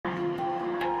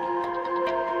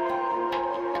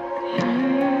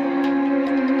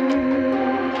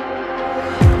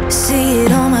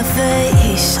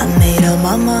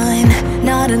on my mind,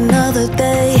 not another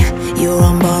day. You're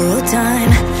on borrowed time,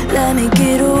 let me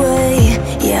get away.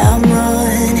 Yeah, I'm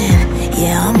running,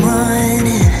 yeah, I'm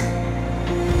running.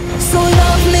 So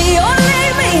love me or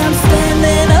leave me, I'm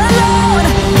standing alone.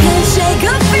 Can't shake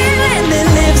a feeling that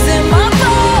lives in my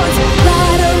bones.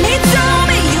 Lie to me, tell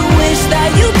me you wish that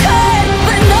you could,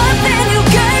 but nothing you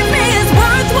gave me is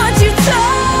worth what you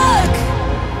took.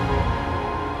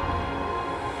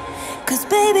 'Cause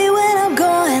baby, when I'm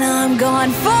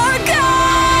gone for good.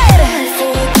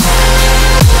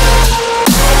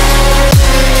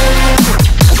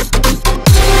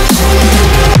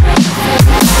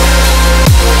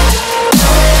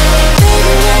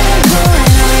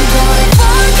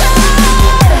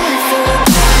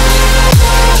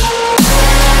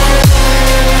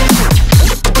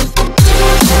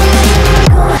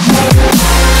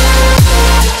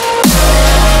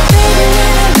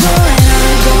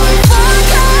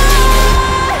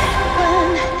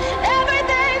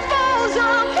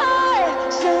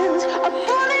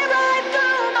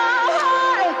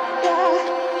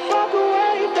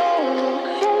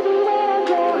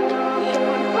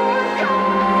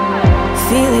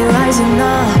 Feel it rising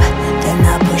up, then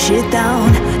I push it down,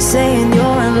 saying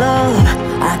you're in love,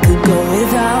 I could go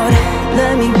without.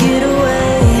 Let me get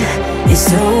away, it's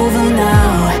over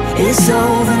now, it's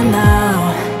over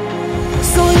now.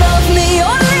 So love me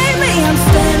or leave me, I'm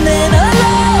standing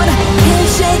alone. Can't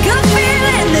shake a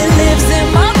feeling that lives in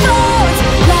my bones.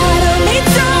 Lie to me,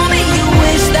 tell me you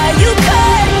wish that you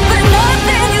could, but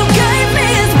nothing you gave me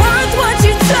is worth what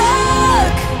you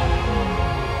took.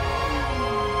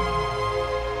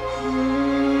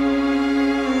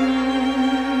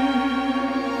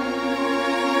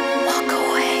 Walk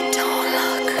away, don't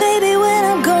look. Baby, when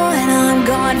I'm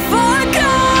gone for good.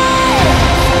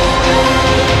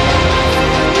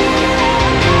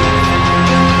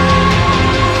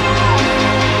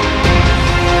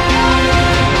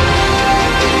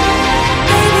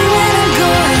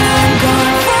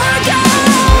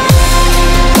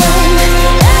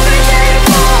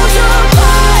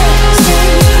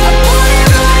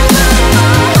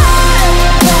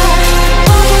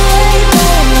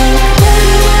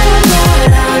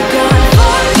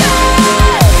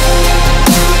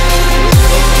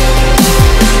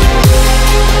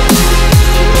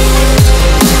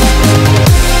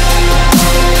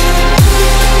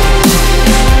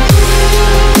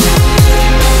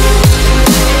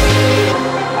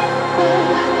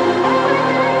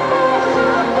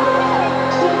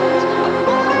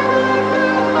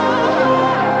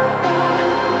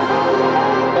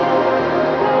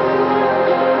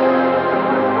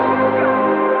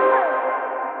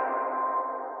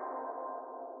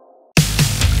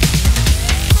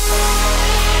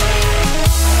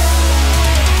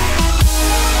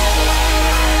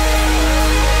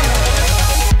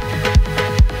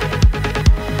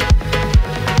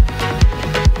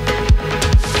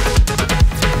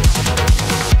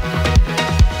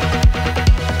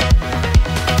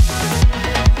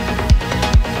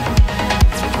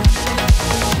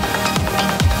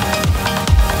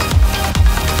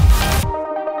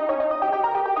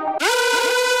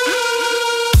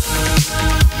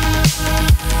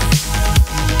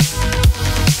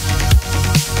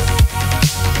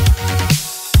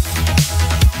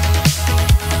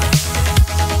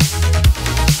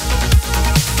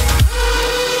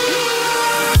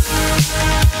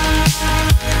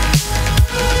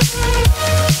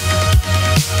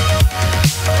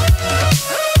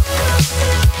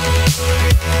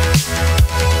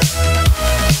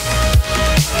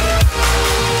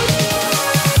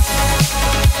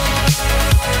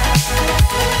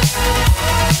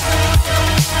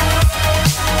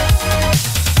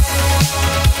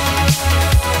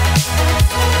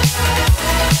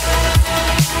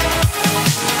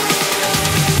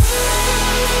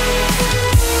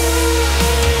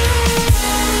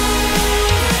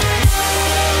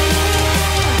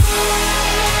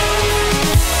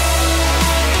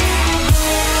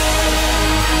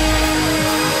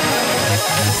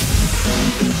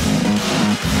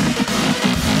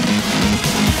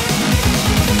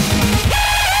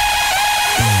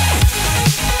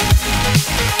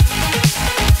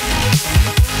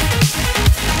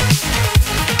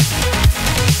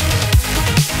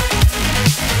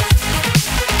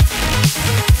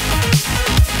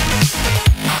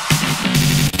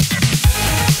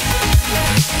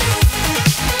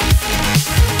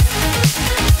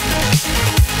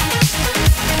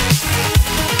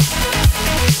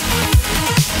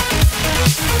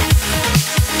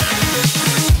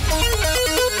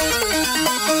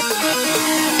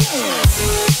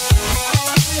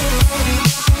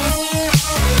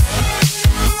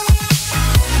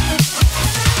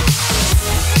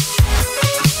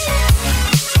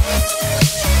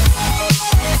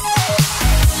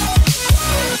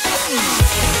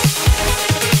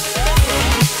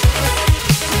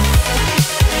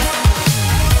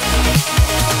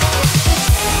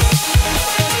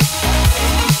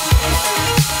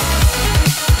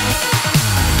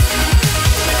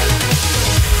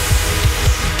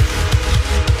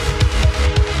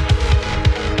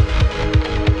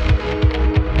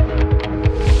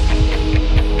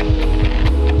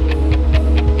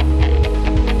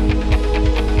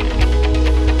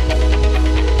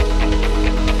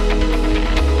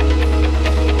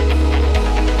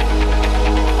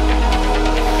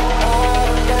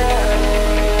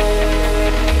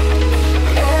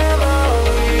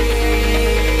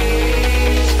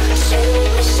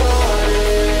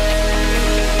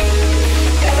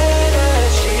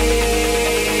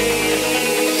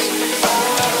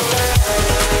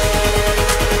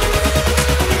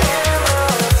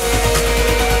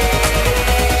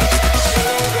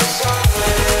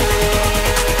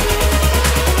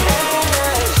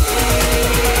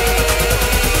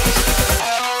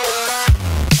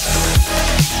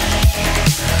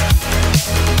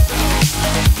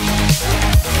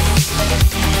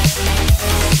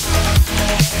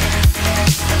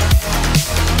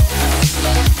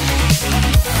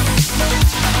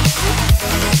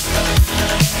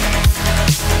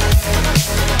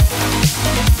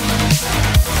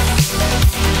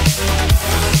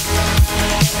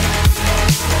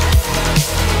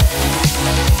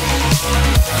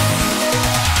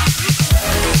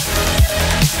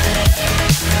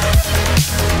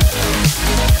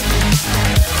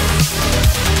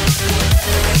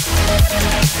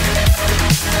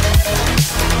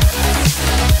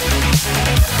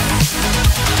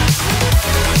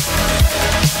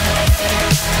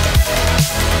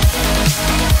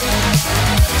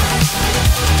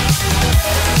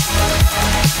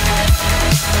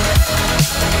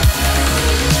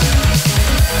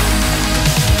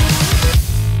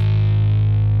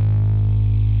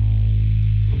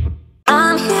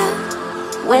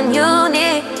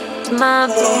 my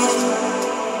voice.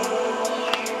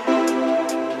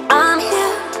 I'm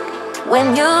here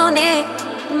when you need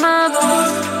my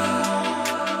voice.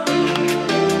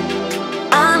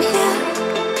 I'm here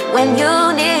when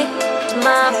you need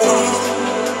my voice.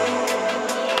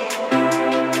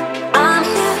 I'm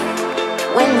here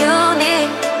when you need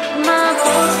my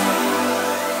voice.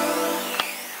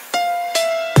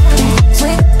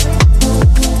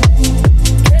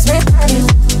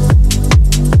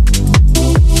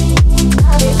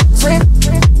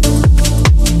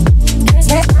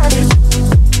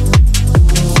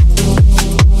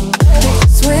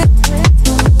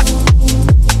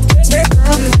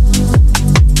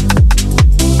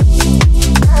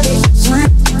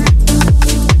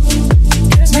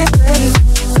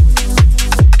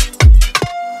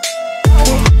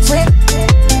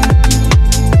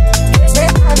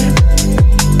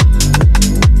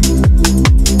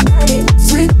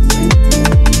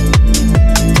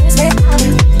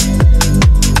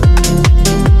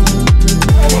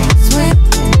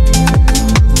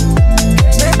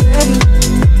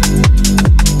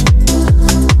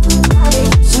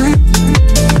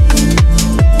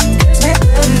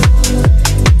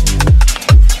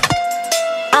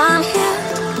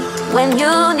 When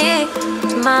you need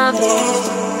my voice.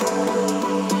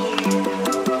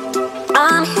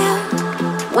 I'm here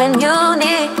when you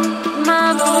need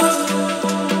my voice.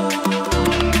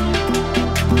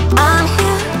 I'm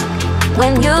here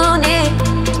when you need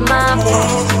my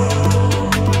voice.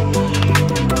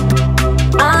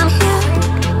 I'm here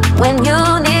when you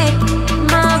need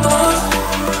my voice.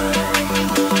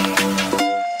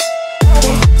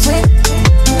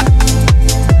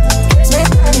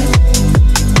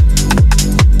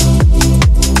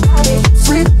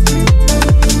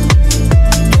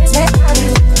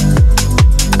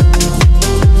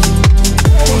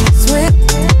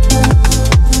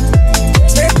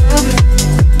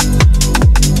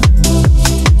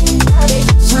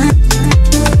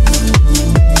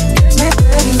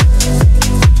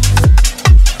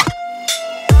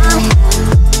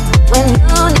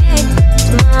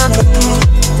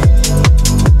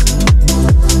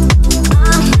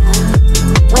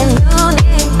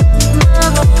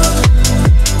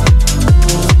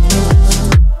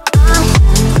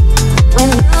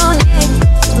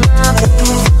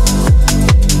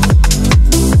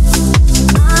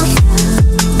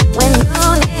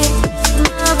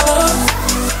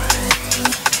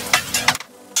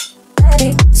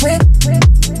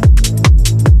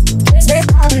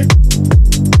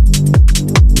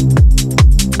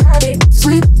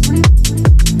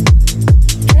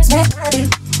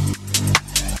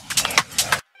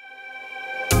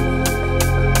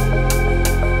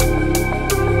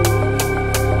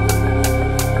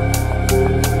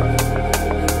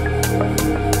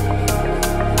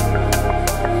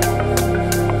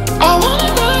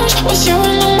 With you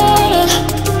in the morning,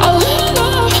 I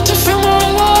live to feel more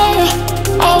alive.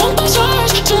 I want the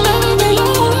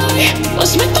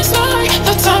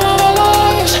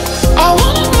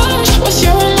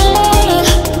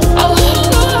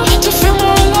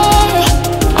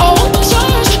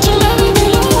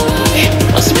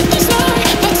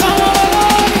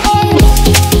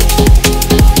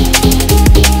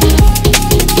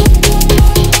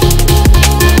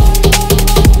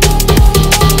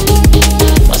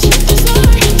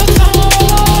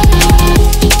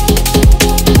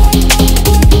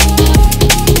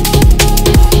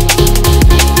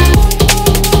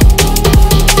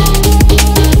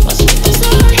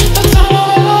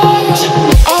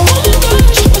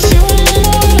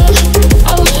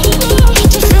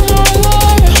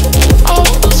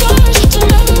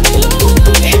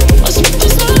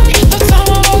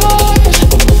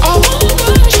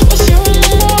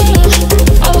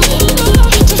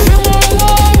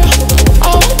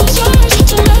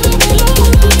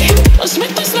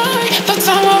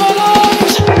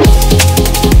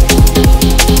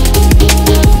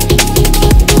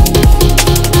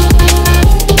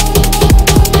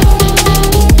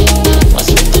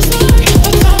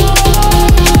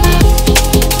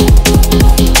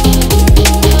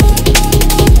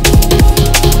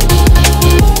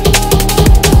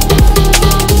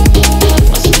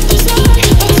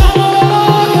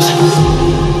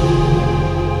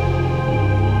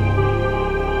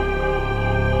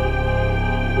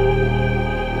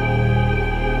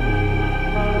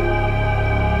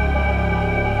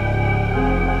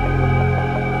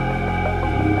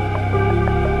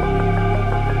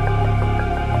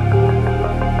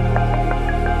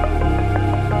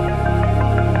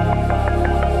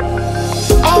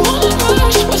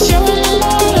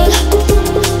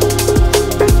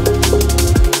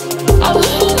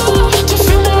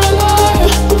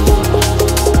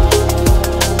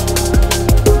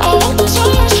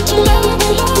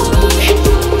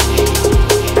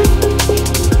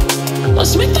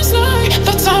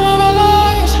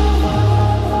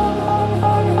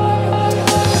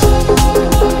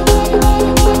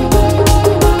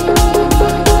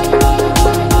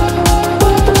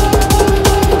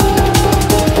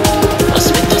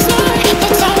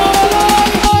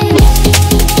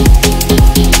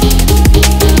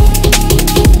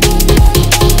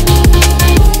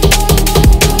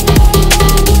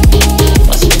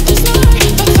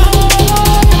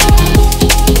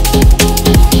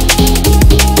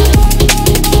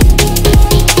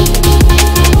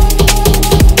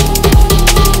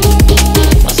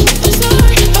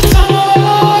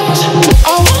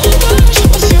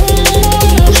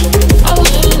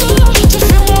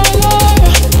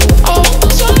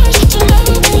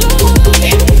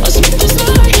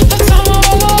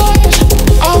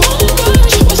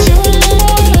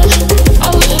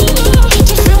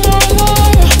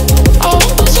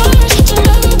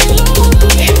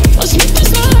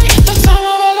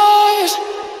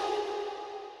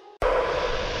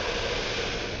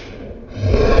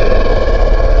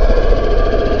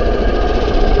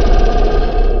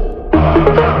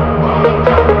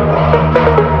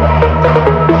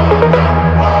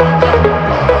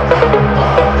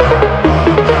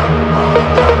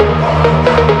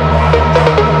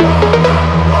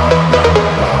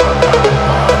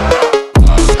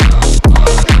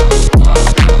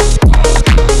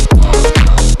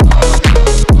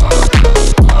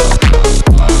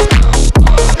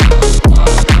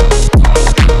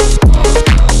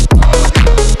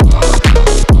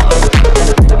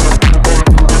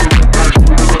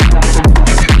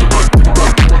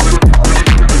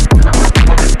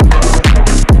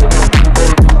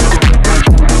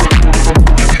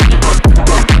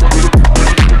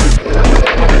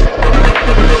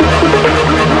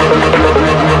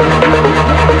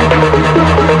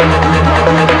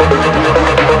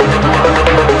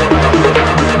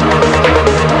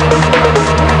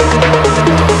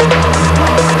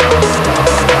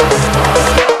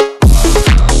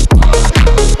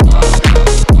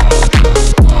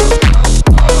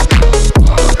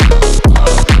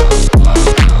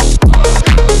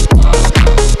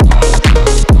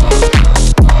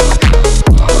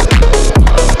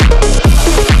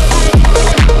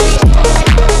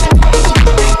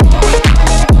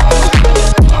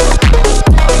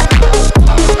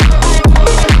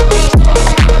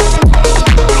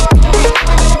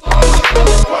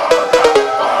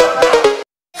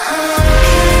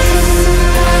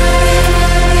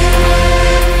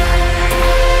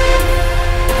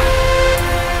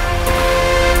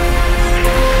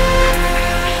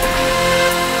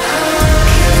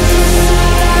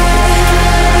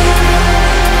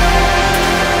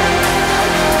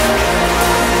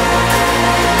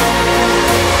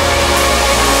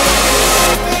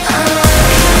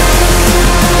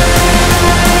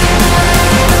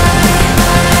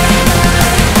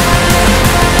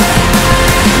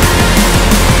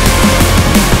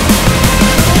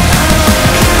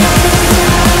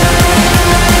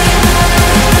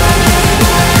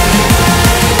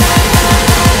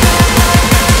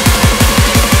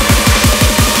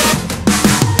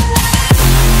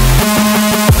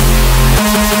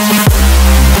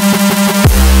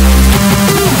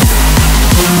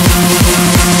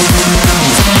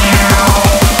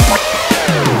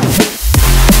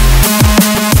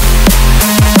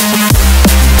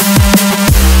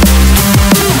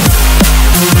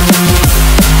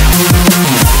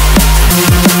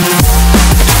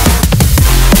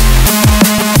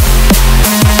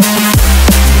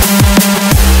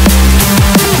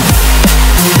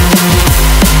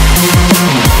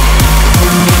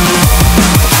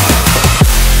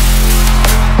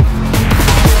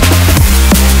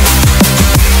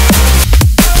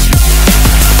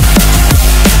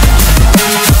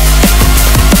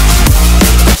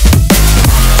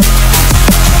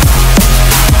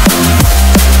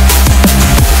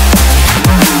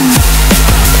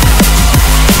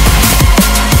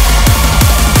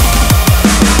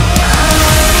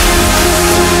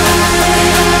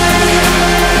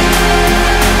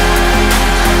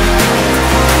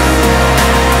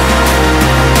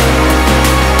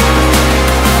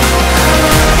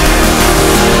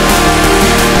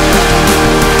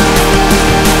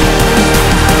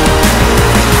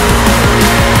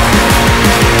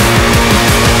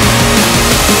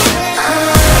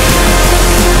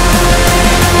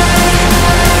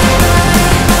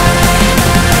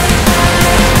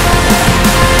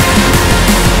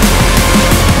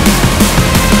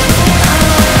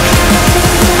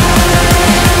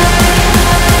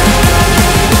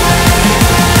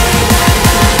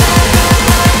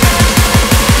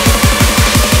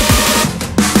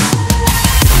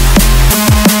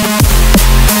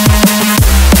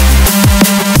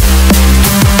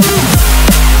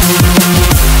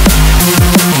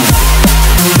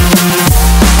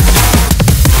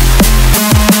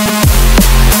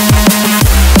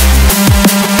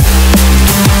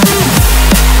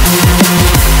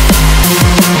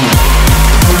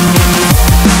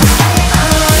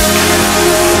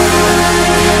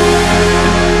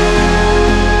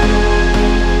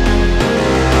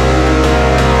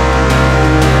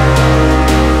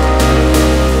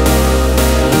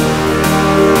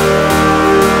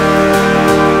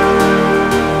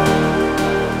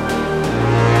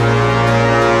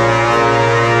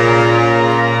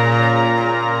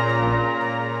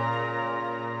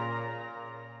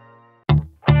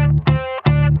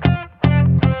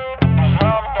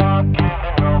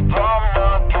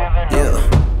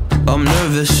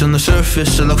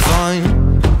surface I look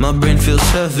fine. My brain feels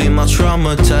heavy, my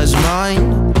traumatized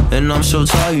mind. And I'm so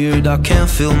tired, I can't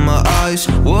feel my eyes.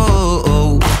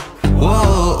 Whoa,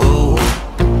 whoa.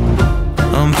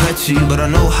 I'm petty, but I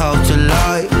know how to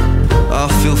lie. I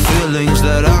feel feelings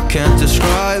that I can't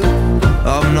describe.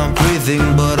 I'm not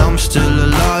breathing, but I'm still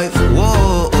alive.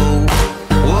 Whoa,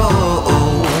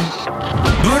 whoa.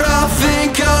 But I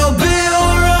think I'll be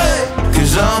alright,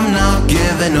 'cause I'm not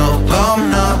giving up, I'm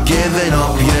not giving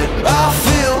up yet. I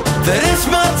feel that it's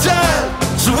my time,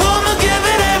 so I'ma give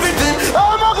it everything.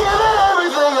 I'ma give it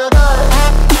everything I got.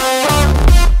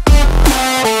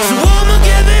 So I'ma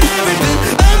give it everything.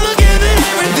 I'ma give it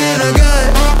everything I got.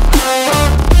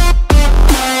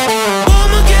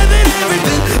 I'ma give it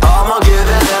everything. I'ma give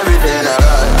it everything I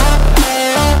got.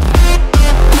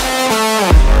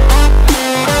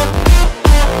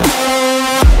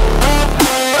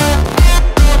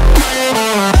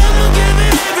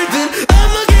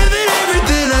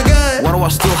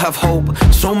 Have hope.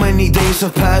 So many days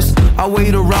have passed. I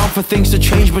wait around for things to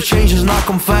change, but change has not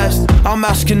come fast. I'm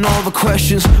asking all the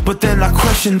questions, but then I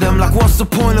question them. Like, what's the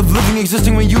point of living,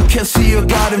 existing when you can't see your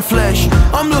God in flesh?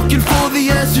 I'm looking for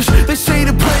the answers, they say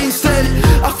to pray instead.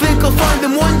 I think I'll find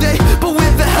them one day, but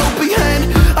with a helping hand.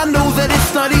 I know that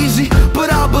it's not easy, but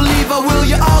I believe I will.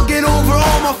 Yeah, I'll get over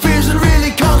all my fears and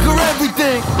really conquer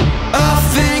everything. I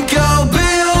think I'll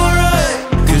be alright,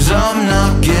 'cause I'm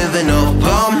not giving up,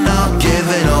 I'm not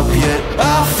giving up yet.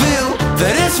 I feel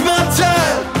that it's my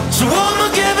time, so I'ma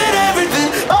give it everything.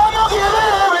 I'ma give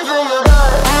it everything I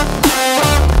got.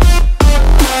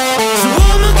 So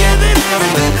I'ma give it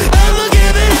everything. I'ma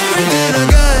give it everything I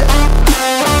got.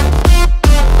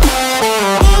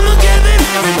 I'ma give it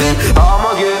everything.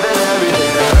 I'ma give it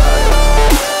everything I got.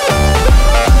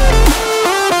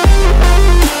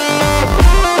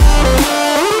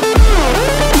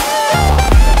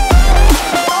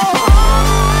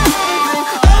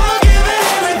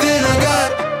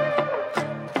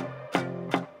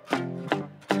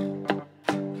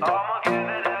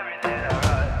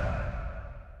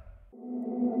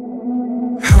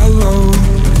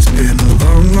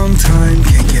 Time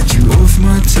can't get you off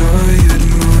my tired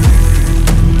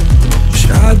mind.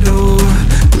 Shadow,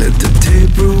 let the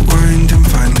tape rewind and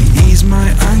finally ease my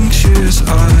anxious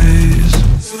eyes.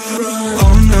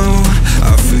 Oh no,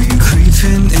 I feel you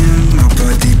creeping in, my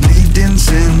body bleeding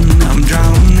sin. I'm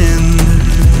drowning.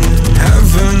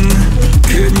 Heaven,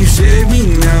 could you save me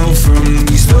now from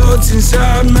these thoughts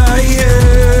inside my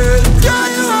head? Yeah,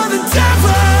 you are the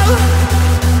devil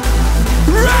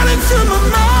running through my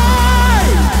mind.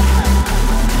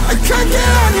 I can't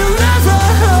get on your level.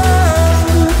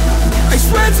 I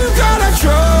swear to God I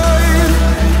tried.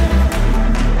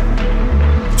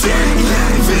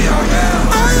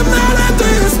 I am not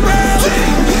under your spell.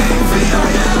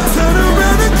 Turn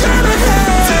around and turn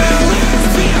ahead.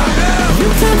 You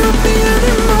cannot be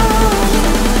anymore.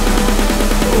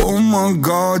 Oh my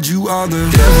God, you are the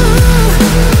devil.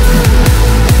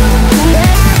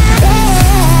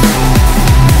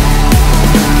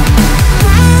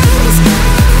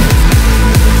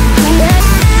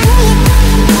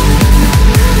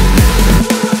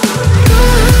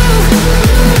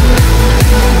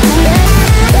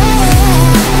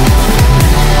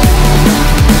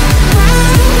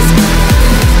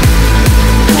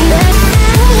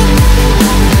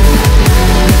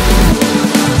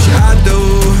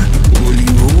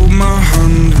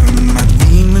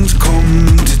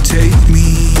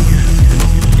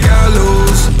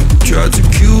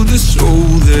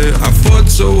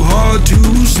 So hard to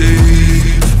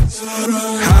save.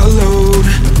 Hallowed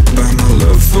by my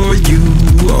love for you,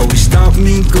 always stop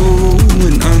me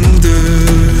going under.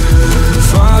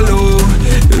 Follow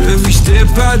every step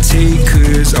I take,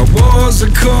 'cause our walls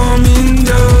are coming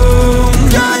down.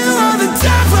 Yeah, you are the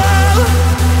devil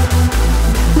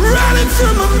running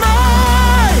through my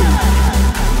mind.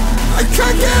 I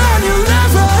can't get on your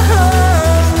level.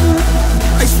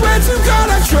 I swear to God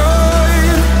I tried.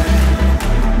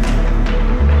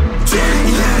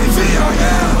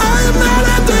 I am not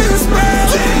under your spell.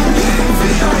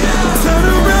 Turn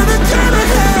around and turn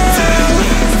ahead.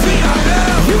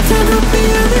 You cannot be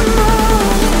anymore.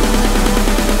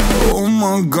 Oh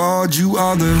my God, you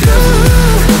are the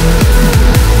devil.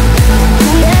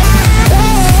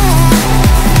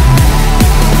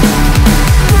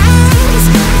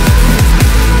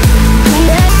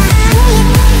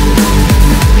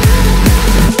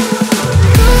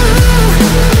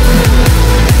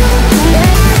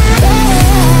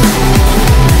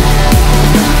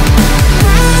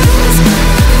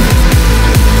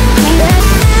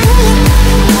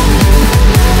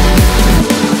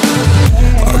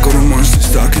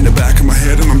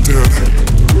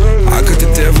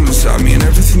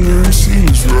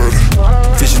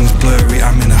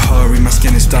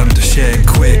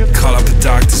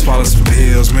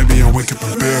 pills, maybe I'll wake up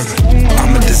in bed.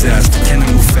 I'm a disaster, can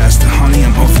I move faster? Honey,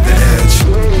 I'm over the edge.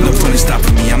 No point in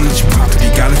stopping me, I'm not your property,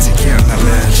 gotta take care of that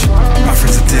ledge. My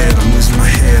friends are dead, I'm losing my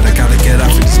head, I gotta get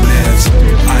off of these meds.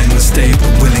 I am unstable,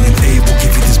 willing and able,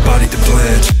 give you this body to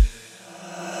pledge.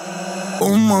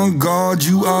 Oh my God,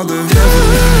 you are the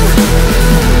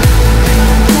devil.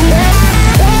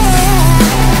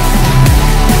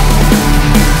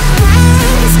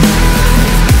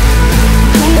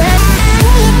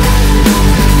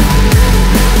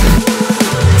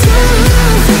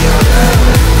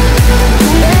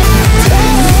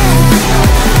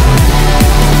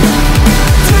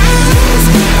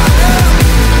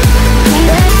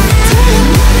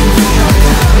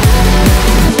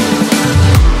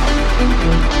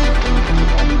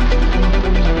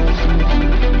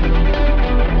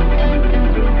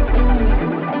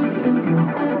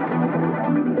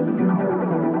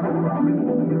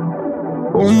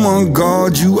 Oh my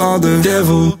God, you are the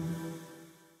devil.